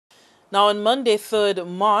Now, on Monday, 3rd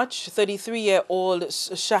March, 33-year-old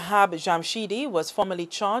Sahab Jamshidi was formally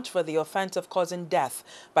charged for the offense of causing death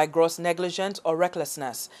by gross negligence or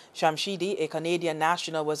recklessness. Jamshidi, a Canadian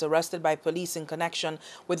national, was arrested by police in connection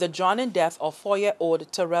with the drowning death of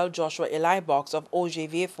 4-year-old Terrell Joshua Elibox of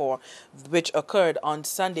OJ-Vieux, which occurred on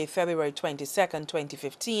Sunday, February 22nd,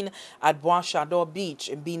 2015 at Bois Chador Beach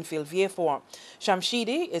in Beanfield, Vieux.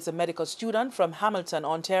 Jamshidi is a medical student from Hamilton,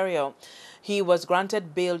 Ontario. He was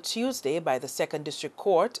granted bail Tuesday by the 2nd District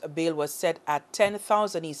Court. Bail was set at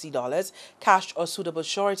 10,000 EC dollars, cash or suitable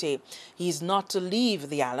surety. He is not to leave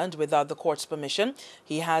the island without the court's permission.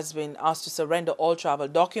 He has been asked to surrender all travel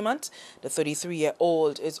documents. The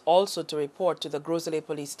 33-year-old is also to report to the Gros Islet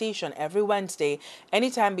Police Station every Wednesday,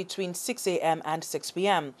 anytime between 6 a.m. and 6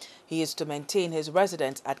 p.m. He is to maintain his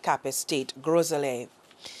residence at Cap Estate, Gros Islet.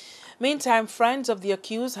 Meantime, friends of the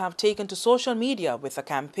accused have taken to social media with a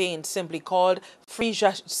campaign simply called Free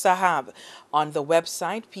Sahab. On the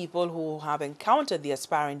website, people who have encountered the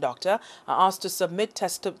aspiring doctor are asked to submit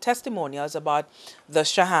testimonials about the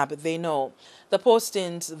Sahab they know. The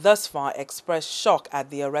postings thus far express shock at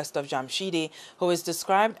the arrest of Jamshidi, who is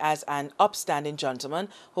described as an upstanding gentleman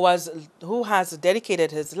who has dedicated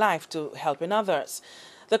his life to helping others.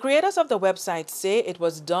 The creators of the website say it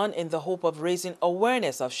was done in the hope of raising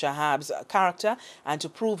awareness of Shahab's character and to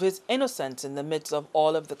prove his innocence in the midst of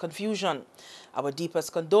all of the confusion. Our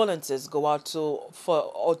deepest condolences go out to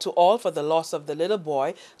all for the loss of the little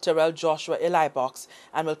boy, Terrell Joshua Elibox,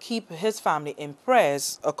 and will keep his family in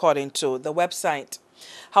prayers, according to the website.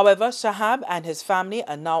 However, Sahab and his family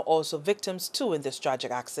are now also victims too in this tragic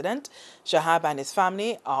accident. Sahab and his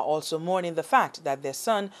family are also mourning the fact that their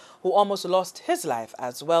son, who almost lost his life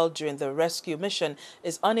as well during the rescue mission,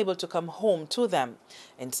 is unable to come home to them.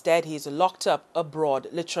 Instead, he is locked up abroad,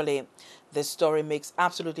 literally. This story makes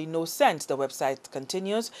absolutely no sense, the website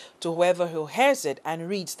continues, to whoever who hears it and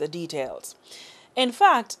reads the details. In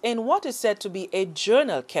fact, in what is said to be a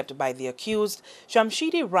journal kept by the accused,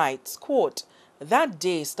 Jamshidi writes, quote, "That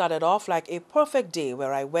day started off like a perfect day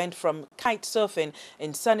where I went from kite surfing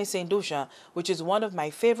in sunny St. Lucia, which is one of my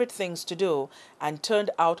favorite things to do, and turned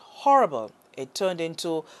out horrible. It turned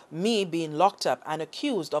into me being locked up and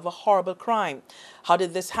accused of a horrible crime. How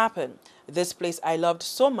did this happen? This place I loved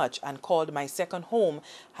so much and called my second home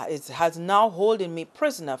has now holding me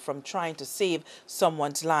prisoner from trying to save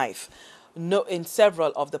someone's life." No, in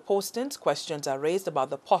several of the postings, questions are raised about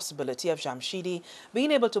the possibility of Jamshidi being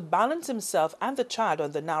able to balance himself and the child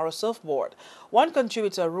on the narrow surfboard. One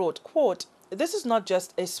contributor wrote, quote, "This is not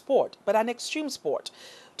just a sport, but an extreme sport.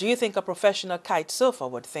 Do you think a professional kite surfer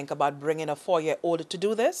would think about bringing a 4-year-old to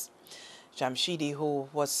do this?" Jamshidi, who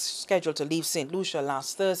was scheduled to leave St. Lucia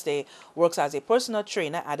last Thursday, works as a personal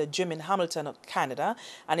trainer at a gym in Hamilton, Canada,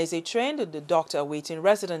 and is a trained doctor awaiting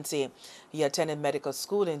residency. He attended medical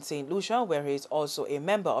school in St. Lucia, where he is also a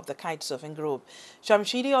member of the kitesurfing group.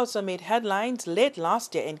 Jamshidi also made headlines late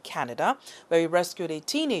last year in Canada, where he rescued a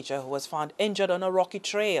teenager who was found injured on a rocky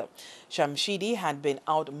trail. Jamshidi had been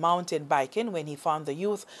out mountain biking when he found the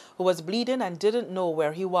youth who was bleeding and didn't know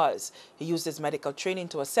where he was. He used his medical training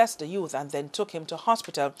to assess the youth and then took him to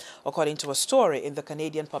hospital, according to a story in the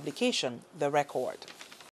Canadian publication, The Record.